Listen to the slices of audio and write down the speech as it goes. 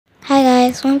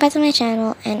guys, welcome back to my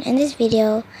channel, and in this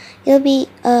video it'll be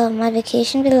my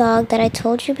vacation vlog that I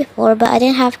told you before, but I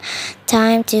didn't have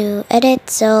time to edit,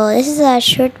 so this is a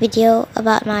short video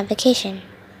about my vacation.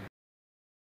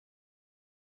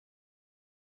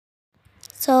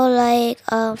 So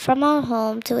from our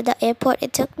home to the airport,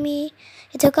 it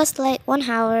took us like 1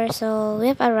 hour, so we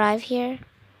have arrived here.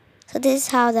 So this is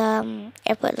how the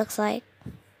airport looks like.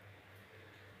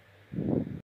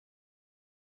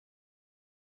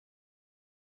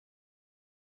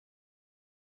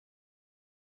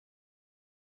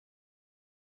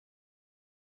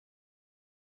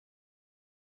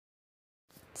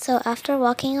 So after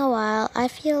walking a while, I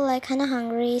feel like kinda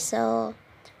hungry, so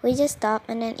we just stop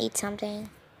and then eat something.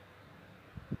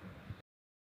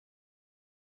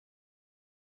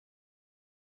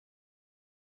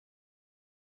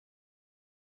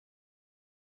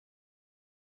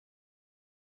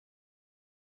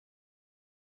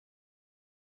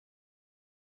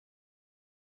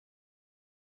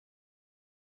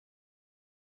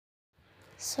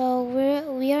 So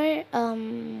we are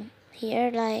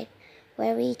here like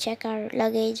where we check our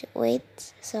luggage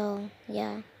weight. So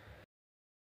yeah.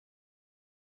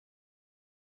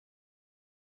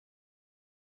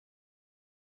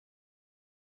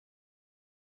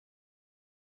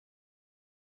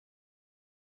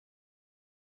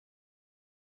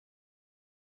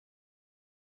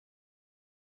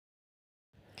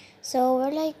 So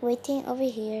we're like waiting over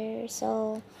here.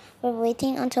 So we're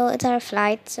waiting until it's our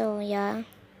flight. So yeah.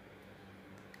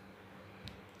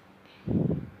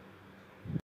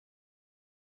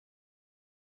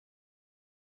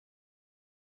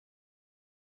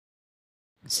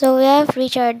 So we have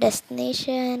reached our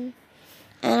destination,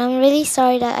 and I'm really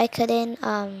sorry that I couldn't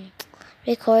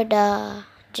record the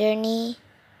journey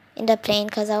in the plane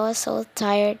because I was so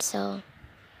tired. So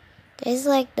this is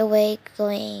like the way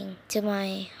going to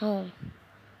my home.